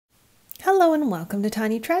Hello and welcome to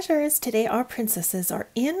Tiny Treasures. Today our princesses are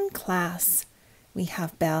in class. We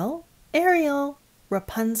have Belle, Ariel,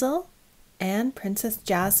 Rapunzel, and Princess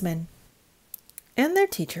Jasmine, and their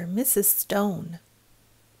teacher, Mrs. Stone.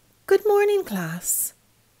 Good morning, class.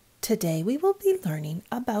 Today we will be learning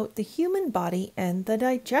about the human body and the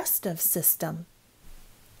digestive system.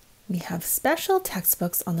 We have special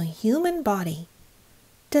textbooks on the human body.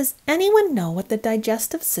 Does anyone know what the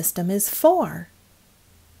digestive system is for?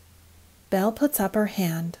 Belle puts up her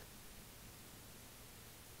hand.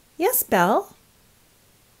 Yes, Belle.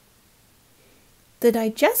 The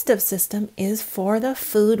digestive system is for the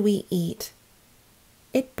food we eat.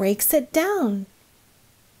 It breaks it down.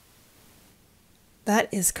 That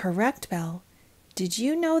is correct, Belle. Did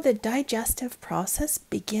you know the digestive process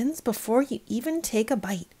begins before you even take a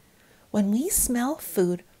bite? When we smell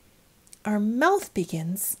food, our mouth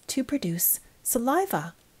begins to produce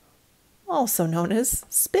saliva, also known as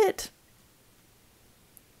spit.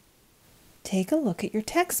 Take a look at your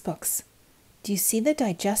textbooks. Do you see the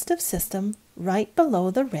digestive system right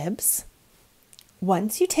below the ribs?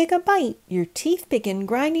 Once you take a bite, your teeth begin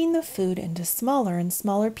grinding the food into smaller and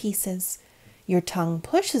smaller pieces. Your tongue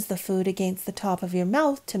pushes the food against the top of your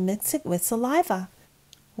mouth to mix it with saliva.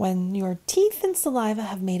 When your teeth and saliva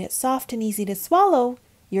have made it soft and easy to swallow,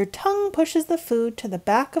 your tongue pushes the food to the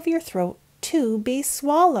back of your throat to be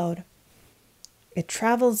swallowed. It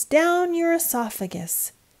travels down your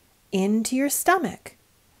esophagus into your stomach.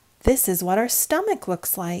 This is what our stomach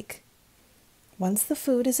looks like. Once the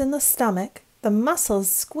food is in the stomach, the muscles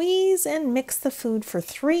squeeze and mix the food for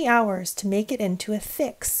 3 hours to make it into a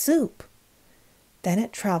thick soup. Then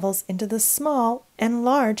it travels into the small and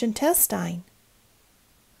large intestine.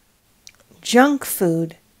 Junk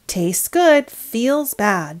food tastes good, feels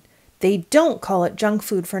bad. They don't call it junk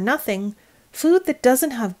food for nothing. Food that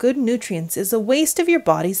doesn't have good nutrients is a waste of your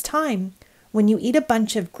body's time. When you eat a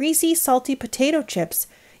bunch of greasy, salty potato chips,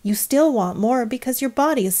 you still want more because your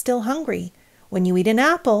body is still hungry. When you eat an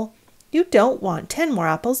apple, you don't want 10 more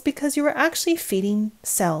apples because you are actually feeding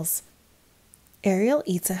cells. Ariel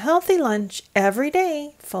eats a healthy lunch every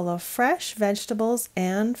day full of fresh vegetables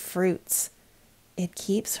and fruits. It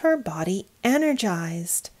keeps her body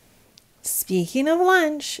energized. Speaking of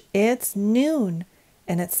lunch, it's noon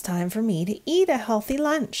and it's time for me to eat a healthy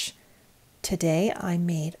lunch. Today I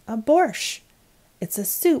made a borscht. It's a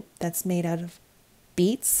soup that's made out of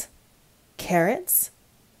beets, carrots,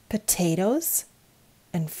 potatoes,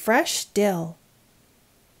 and fresh dill.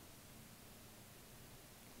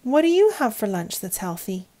 What do you have for lunch that's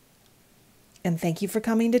healthy? And thank you for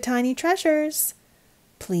coming to Tiny Treasures.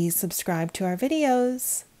 Please subscribe to our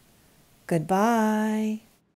videos. Goodbye.